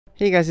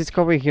Hey guys, it's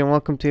Cowboy here and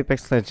welcome to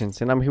Apex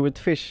Legends, and I'm here with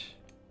Fish.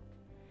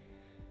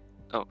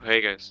 Oh, hey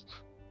guys.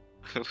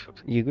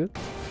 You good?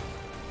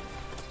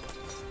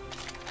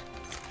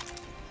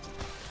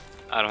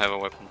 I don't have a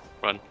weapon.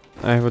 Run.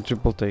 I have a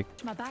triple take.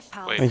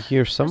 Wait. I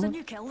hear someone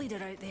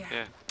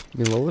Yeah.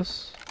 below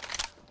us.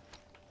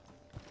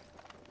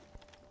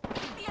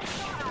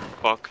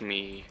 Fuck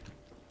me.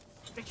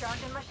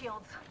 Recharging my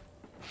shields.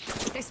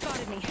 They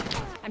spotted me.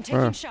 I'm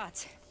taking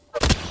shots.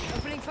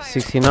 Opening fire.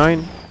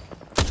 69.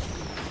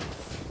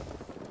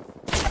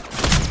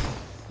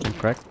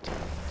 Cracked.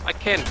 I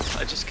can't.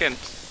 I just can't.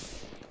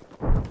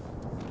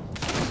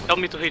 Tell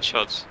me to hit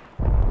shots.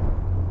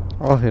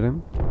 I'll hit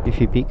him if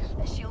he peeks.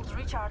 The shields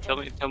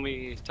recharging. Tell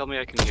me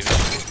I can hit him.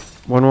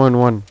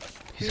 111.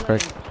 He's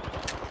cracked.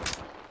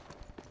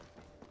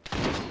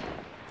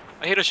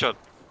 I hit a shot.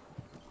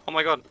 Oh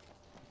my god.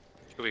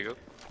 Here we go.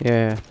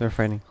 Yeah, they're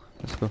fighting.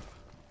 Let's go.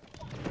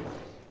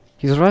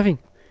 He's arriving.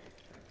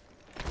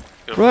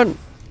 Go. Run!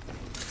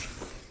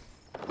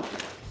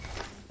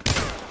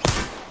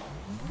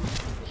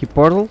 He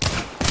portaled.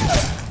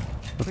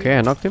 Okay,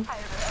 I knocked him.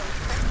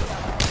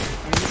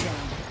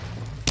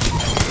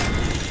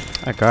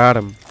 I got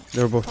him.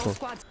 They're both low.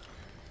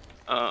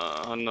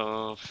 Oh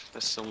no,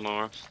 there's still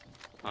more.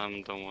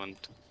 I don't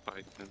want to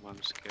fight him,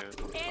 I'm scared.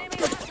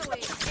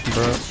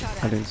 Bro,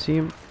 I didn't see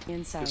him.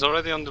 He's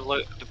already on the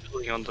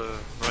building on the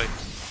right.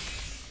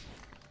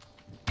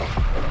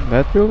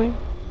 That building?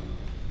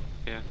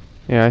 Yeah.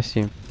 Yeah, I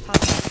see him.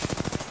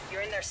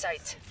 You're in their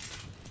sights.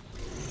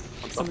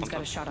 Someone's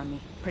got a shot on me.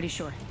 Pretty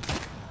sure.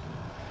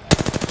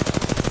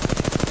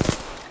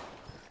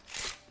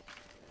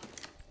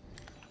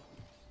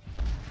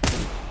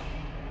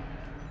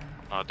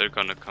 Oh, they're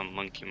gonna come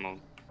monkey mode.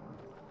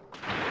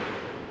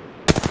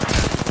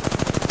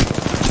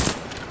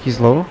 He's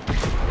low.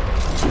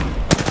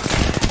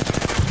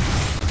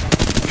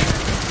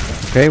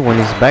 Okay, one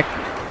is back.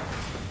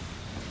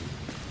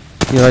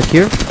 You right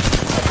here?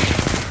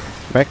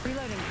 Back.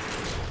 Reloading.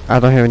 I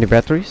don't have any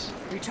batteries.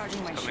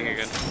 Recharging my Coming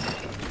again.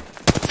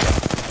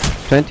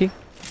 20.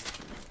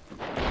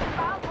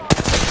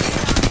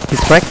 He's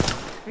cracked.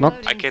 Not.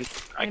 I can't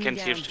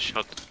hear the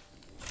shot.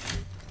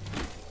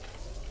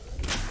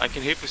 I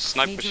can hit with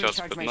sniper Need to shots,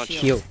 recharge but my not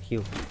shield.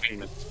 Heal.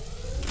 aim it.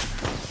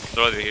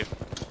 They're already here.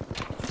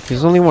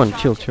 There's only one.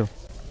 Chill.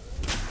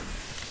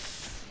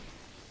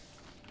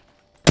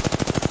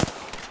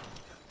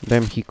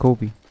 Damn, he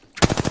Kobe.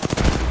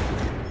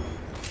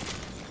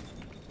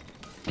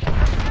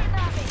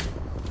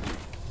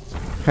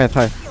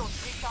 Hide.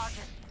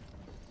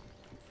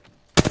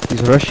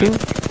 He's rushing.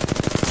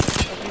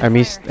 I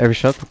missed every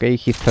shot. Okay,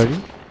 he hit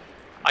 30.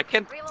 I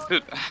can't.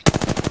 Dude.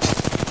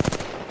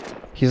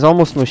 He's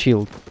almost no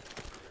shield.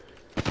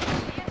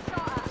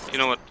 You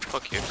know what?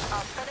 Fuck you.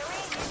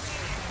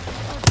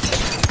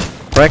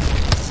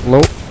 Cracked.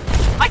 Low.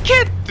 I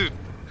can't, dude.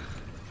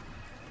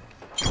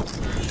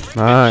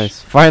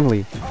 Nice.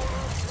 Finally.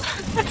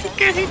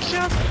 Get hit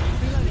shot.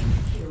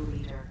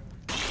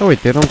 Oh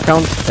wait, they don't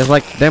count as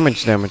like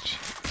damage.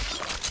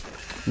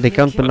 They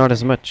count but not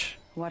as much.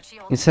 Watch.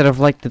 Instead of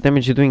like the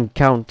damage you're doing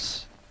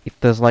counts, it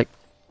does like...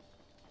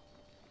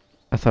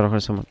 I thought I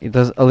heard someone. It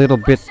does a little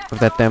bit of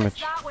that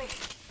damage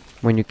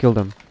when you kill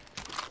them.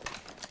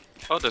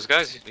 Oh, there's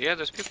guys. Yeah,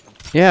 there's people.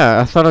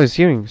 Yeah, I thought I was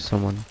hearing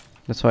someone.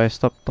 That's why I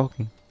stopped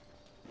talking.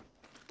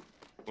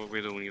 What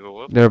we do when you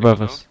go up? They're You go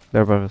above us.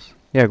 They're above us.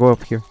 Yeah, go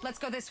up here. Let's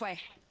go this way.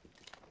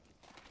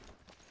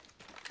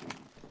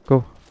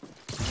 Go.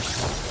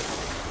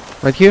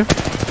 Right here. down?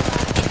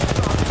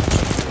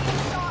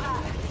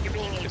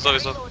 It's low,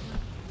 it's low.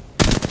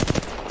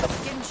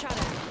 Getting shot at.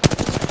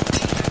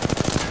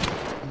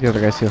 The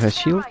other guy still has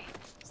shield. Oh,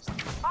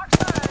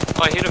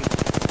 I hit him. I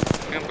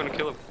think I'm gonna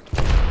kill him.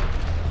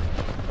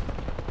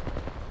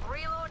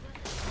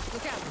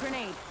 Look out,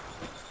 grenade.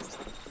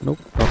 Nope,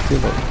 not still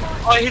low.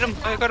 Oh, I hit him.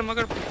 I got him. Take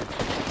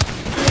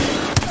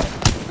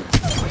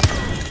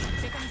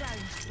him down.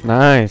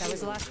 Nice. That was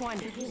the last one.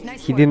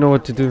 Nice He work. didn't know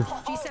what to do.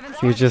 G7's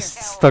He was right just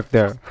here. stuck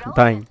there,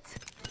 dying.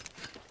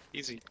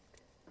 Easy.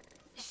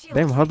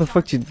 Damn, how the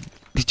fuck did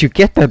you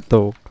get that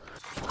though?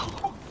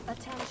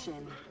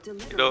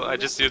 You know, I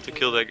just needed to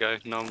kill that guy.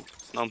 Now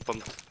I'm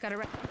pumped. Got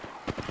a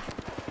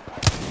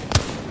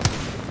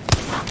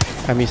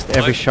I missed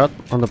every What? shot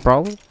on the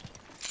Prowler.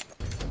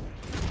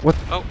 What?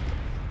 Oh.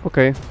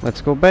 Okay, let's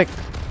go back.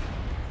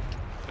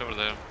 Over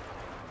there.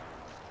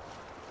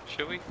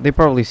 Should we? They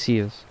probably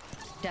see us.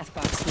 death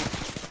box.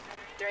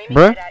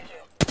 Bruh?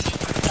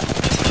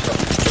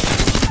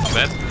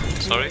 Bad.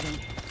 Sorry.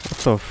 What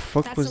the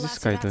fuck That's was the this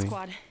last guy of that doing?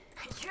 squad.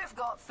 You've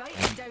got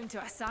fighting down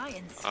to a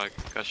science. I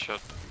got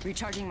shot.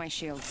 Recharging my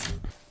shields.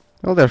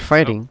 Oh, they're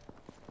fighting.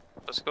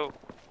 Let's go.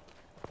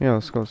 Yeah,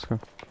 let's go.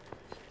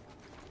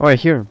 Oh, I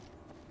hear him.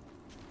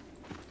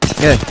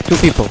 Yeah, two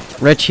people.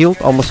 Red shield,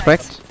 almost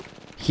cracked.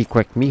 He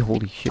cracked me,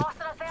 holy shit.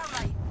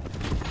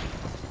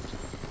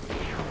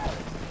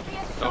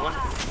 That one.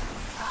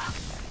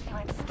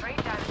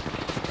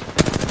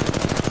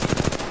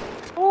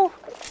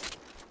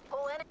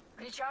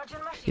 Recharging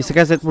my It's the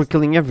guys that were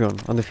killing everyone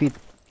on the feed.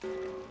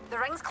 The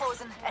ring's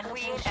closing, and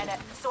we ain't in it.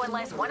 So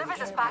unless one of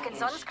us is packing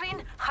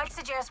sunscreen, I'd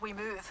suggest we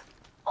move.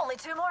 Only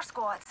 2 more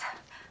squads.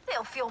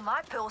 They'll feel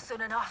my pull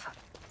soon enough.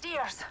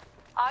 Deers,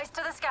 eyes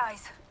to the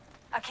skies.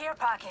 A care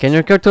package. Can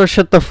your character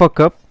shut the fuck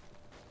up?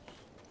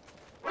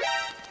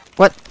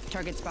 What?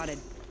 Target spotted.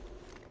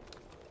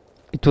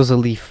 It was a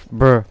leaf,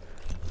 bruh.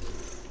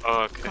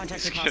 Oh, okay.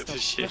 Contact with Scared the hostile.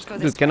 shit. Let's go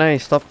this Dude, can I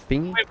stop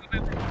pinging?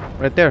 Wait.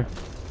 Right there.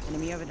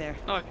 Enemy over there.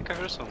 No, I think I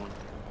heard someone.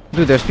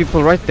 Dude, there's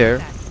people right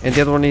there. And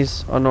the other one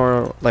is on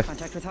our left.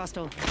 Contact with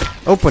hostile.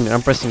 Open it,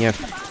 I'm pressing F.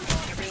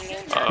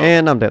 Uh-oh.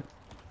 And I'm dead.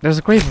 There's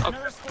a grave.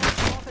 Another squad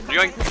off and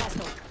Yoink. contact with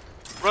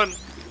hostile. Run!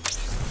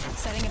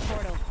 Setting a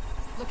portal.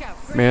 Look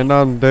out. Man,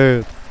 I'm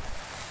dead.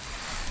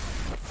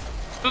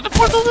 To the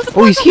portal! To the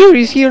Oh, he's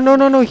here.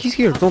 No, he's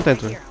here. Don't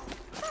enter.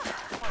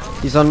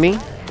 He's on me.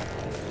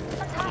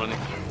 I'm running.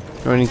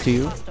 Running to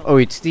you. Oh,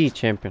 it's the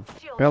champion.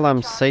 Well,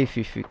 I'm safe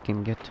if you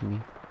can get to me.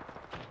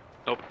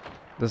 Nope.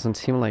 Doesn't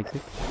seem like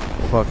it.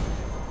 Fuck.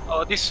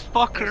 Oh, this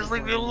fucker,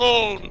 leave me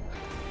alone!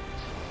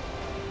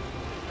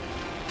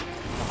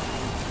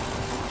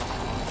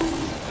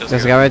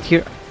 There's a guy right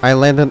here. I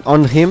landed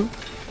on him.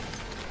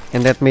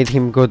 And that made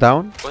him go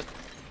down. What?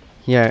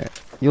 Yeah,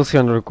 you'll see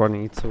on the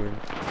recording. It's so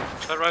weird.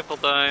 Try rifle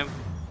time.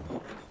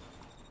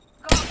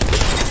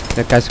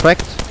 That guy's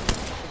cracked.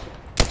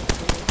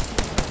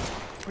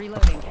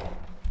 Reloading.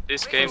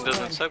 This game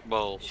doesn't suck Should've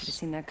balls.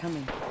 seen that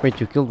coming. Wait,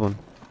 you killed one.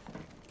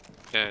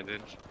 Yeah, I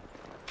did.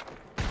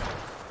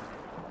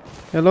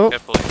 Hello?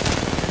 Carefully.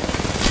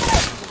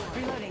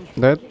 Reloading.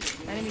 Dead?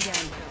 Enemy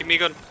down. Give me a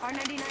gun.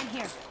 R99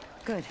 here.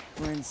 Good.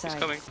 We're inside. He's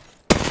coming.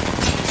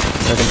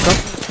 Let him come.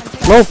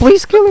 No,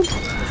 please kill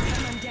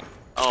him!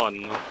 Oh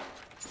no.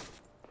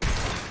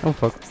 Oh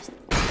fuck.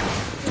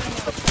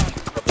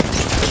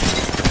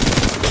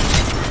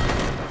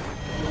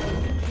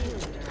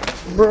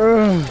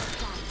 Bruh.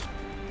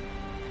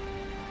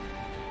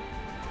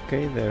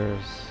 Okay,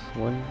 there's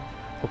one.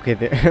 Okay,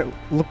 there.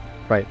 Look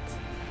right.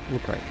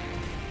 Look right.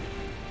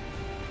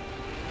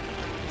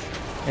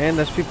 And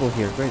there's people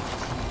here. Great.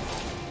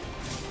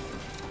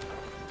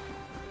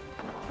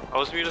 I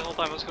was muted the whole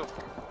time, let's go.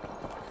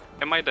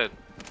 Am I dead?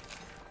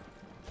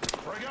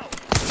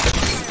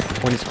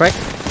 One is cracked.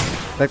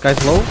 That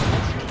guy's low.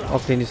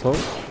 Octane is low.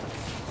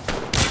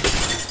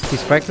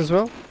 He's cracked as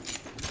well.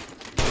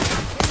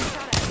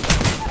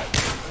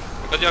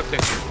 Got the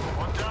octane.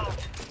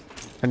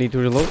 I need to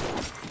reload.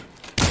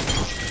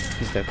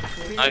 He's dead.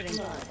 Reloading.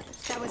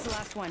 That was the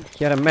last one.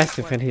 He had a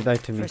massive and he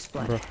died to me. First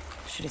blood. Bro.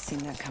 Should have seen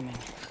that coming.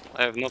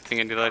 I have nothing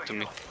and he lied to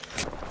me.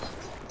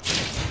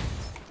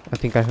 I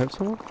think I heard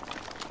someone.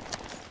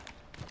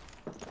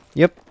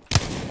 Yep.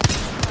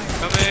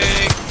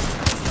 Coming!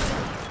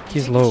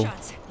 He's low.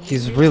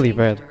 He's really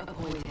bad.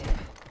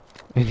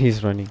 And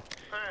he's running.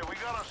 Hey, we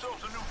got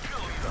ourselves a new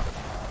kill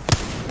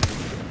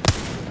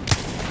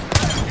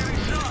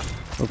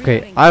leader.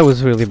 Okay, I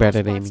was really bad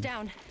at Squad's aiming.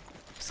 down.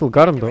 Still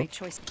got him The though. right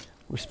choice.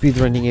 We're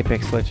speedrunning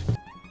Apex Legends.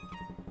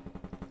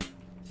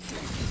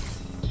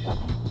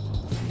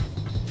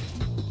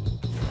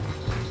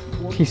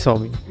 He saw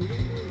me.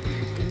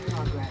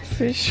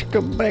 Fish,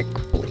 come back,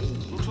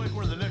 please. Looks like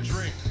we're in the next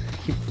ring.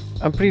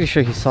 I'm pretty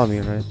sure he saw me,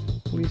 right?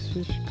 Please,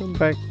 fish, come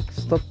back.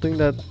 Stop doing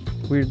that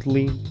weird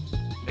lean.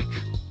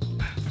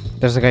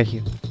 There's a guy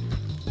here.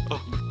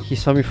 Oh. He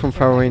saw me from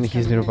far away and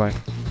he's nearby.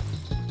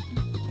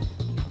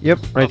 Yep,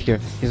 right here.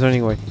 He's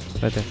running away.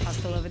 Right there.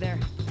 Hostile over there.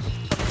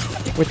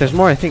 Wait, there's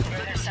more, I think.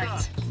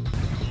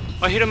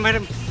 I hit him,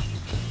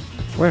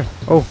 Where?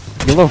 Oh,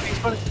 you're low.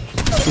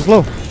 He's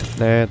low.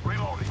 Dead.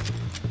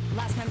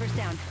 Last member's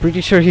down.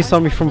 Pretty sure he saw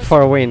me from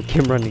far away and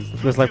came running.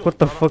 He was like, what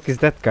the fuck is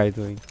that guy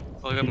doing?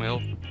 Oh, I got my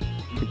help.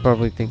 He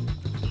probably think.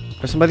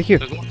 There's somebody here.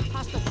 There's one.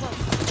 Hostile close.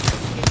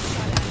 Getting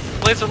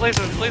shot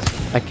at.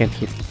 Laser. I can't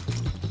hit.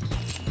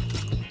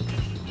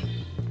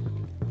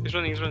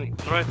 He's running.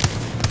 Alright.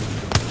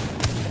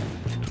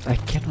 I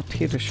cannot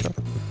hit a shot.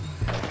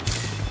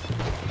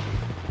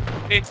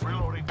 Hey,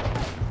 Reloading.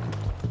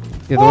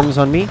 The other one is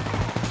on me.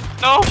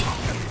 no!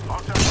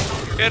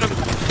 Get him!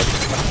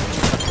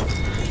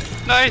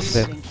 Nice!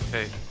 Dead.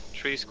 Okay,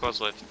 3 squads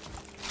left.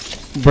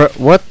 Bruh,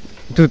 what?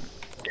 Dude,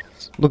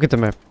 Yes. look at the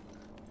map.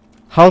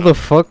 How the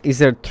fuck is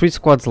there 3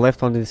 squads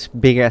left on this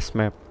big ass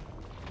map?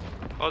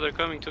 Oh, they're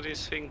coming to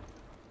this thing.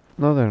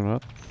 No, they're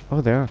not. Oh,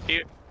 they are.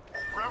 Here.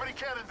 Gravity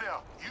cannon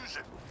down. Use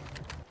it.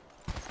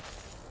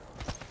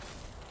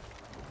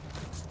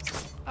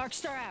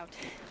 Arcstar out.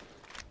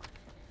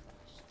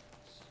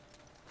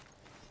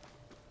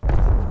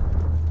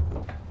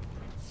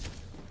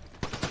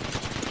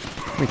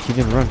 Wait, he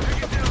didn't run.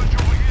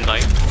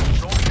 Nice.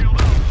 Don't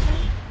shield out.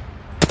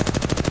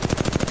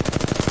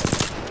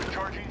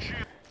 Charging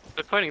shield.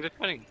 They're fighting.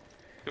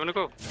 You wanna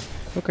go?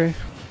 Okay.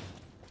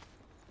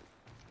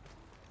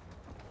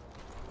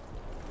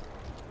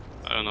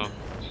 I don't know.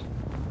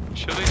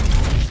 Should we?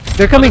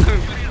 They're coming!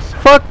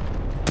 Fuck!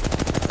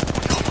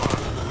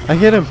 I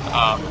hit him.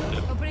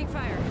 Opening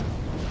fire.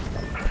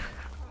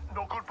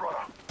 No good, brother.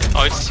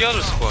 Oh, it's the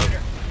other squad.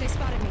 They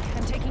spotted me.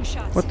 I'm taking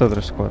shots. What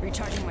other squad?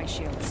 Recharging my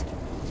shields.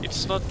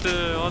 It's not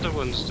the other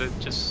ones that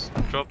just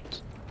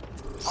dropped.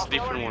 It's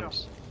different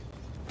ones.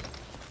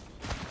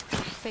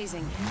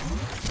 Phasing.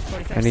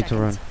 45 I need to seconds.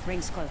 run.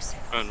 Rings close.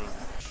 Run, run.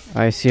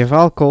 I see a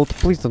Val cold.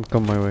 Please don't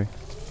come my way.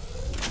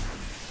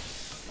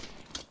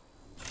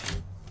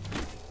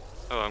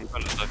 Oh, I'm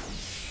gonna die.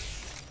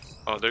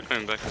 Oh, they're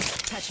coming back.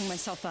 Patching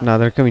myself up. Now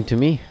they're coming to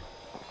me.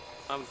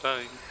 I'm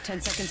dying.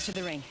 10 seconds to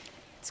the ring.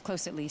 It's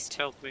close at least.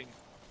 Help me.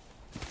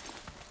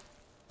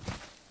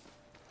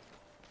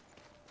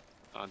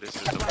 Oh, this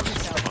is the Watch worst.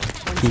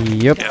 yourself. One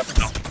Yep. Yeah,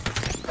 no.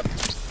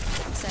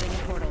 setting a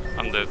portal.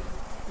 I'm dead.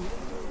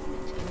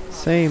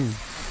 Same.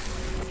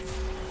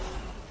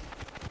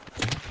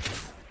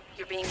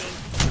 You're being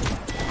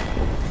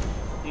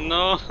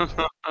No.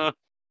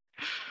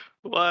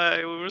 Why?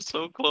 We were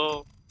so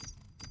close.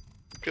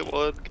 Come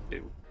on,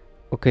 game.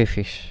 Okay,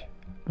 fish.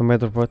 No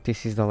matter what,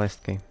 this is the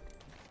last game.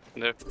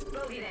 There.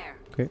 Bogey there.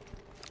 Okay.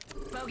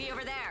 Bogey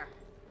over there.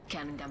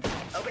 Cannon gun.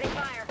 Opening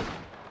fire.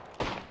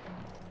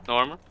 No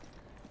armor?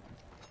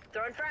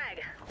 Throwing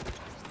frag.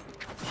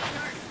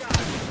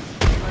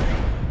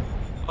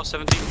 Oh,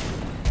 17.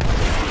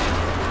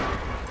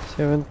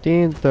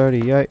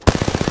 1738.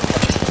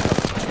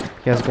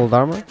 He has gold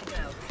armor.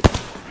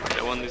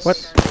 That one is. What?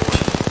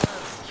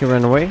 He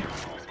ran away.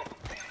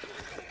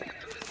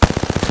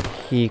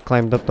 He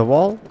climbed up the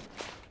wall.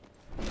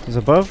 He's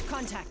above.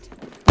 contact.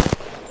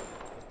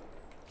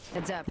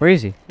 Heads up. Where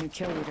is he? New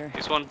kill leader.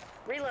 This one.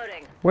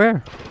 Reloading.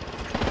 Where?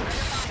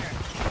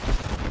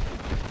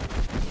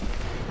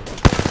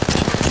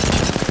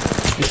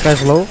 This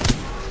guy's low.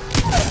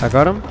 I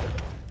got him.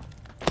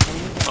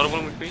 Other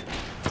one with me.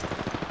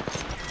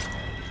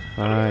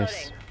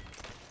 Nice.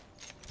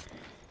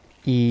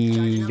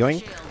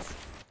 Yoink.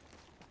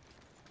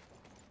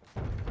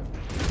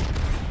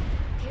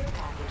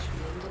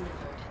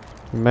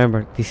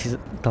 Remember, this is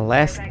the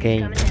last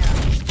game.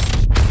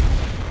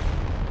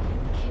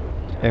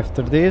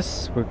 After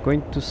this, we're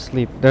going to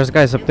sleep. There's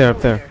guys up there,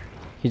 up there.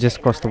 He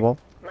just crossed the wall.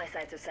 My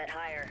sights are set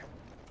higher.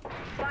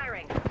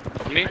 Firing.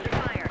 Me? Under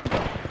fire.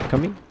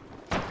 Coming.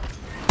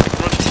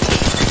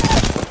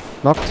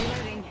 Knocked.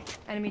 Reloading.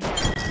 Enemy down.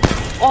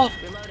 Oh!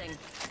 Reloading.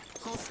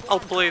 I'll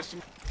play it.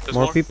 There's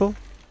More people.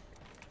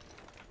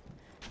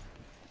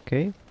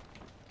 Okay.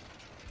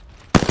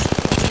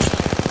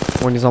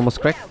 One is almost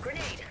cracked. Now,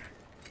 grenade.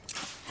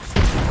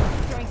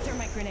 Throwing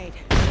thermite grenade.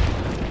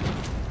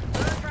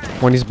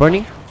 One is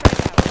burning.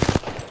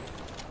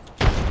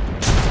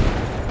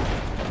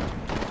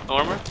 No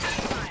armor?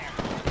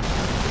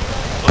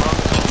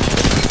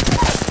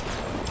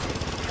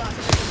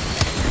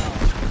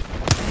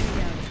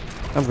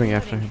 I'm going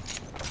after him.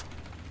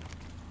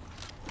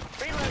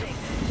 Reloading.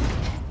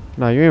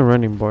 Nah, you ain't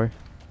running, boy.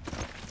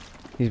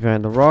 He's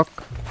behind the rock.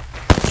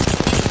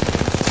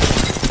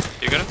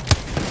 You got him?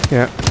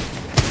 Yeah.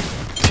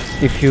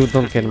 If you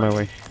don't get in my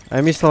way.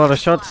 I missed a lot of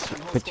shots,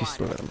 but you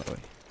still got in my way.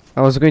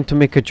 I was going to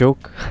make a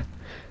joke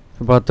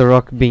about the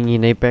rock being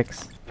in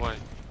Apex. Why?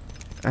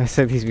 I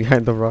said he's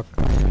behind the rock.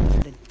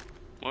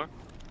 More?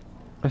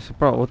 I said,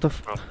 bro, what the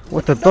Bro.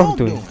 what the dog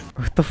doing?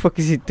 What the fuck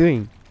is he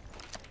doing?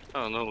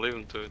 Oh no, leave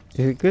him to it.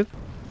 Is it good?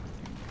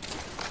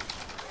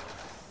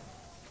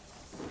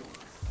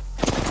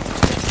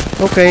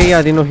 Okay, yeah,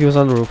 I didn't know he was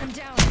on the roof. I'm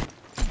down.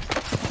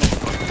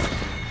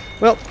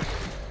 Well,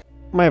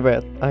 my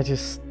bad. I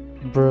just...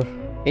 bruh.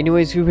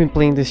 Anyways, you've been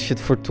playing this shit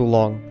for too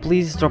long.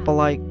 Please drop a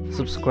like,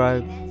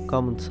 subscribe,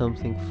 comment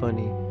something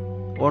funny.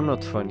 Or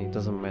not funny,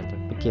 doesn't matter.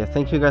 But yeah,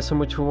 thank you guys so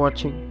much for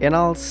watching. And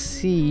I'll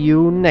see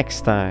you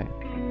next time.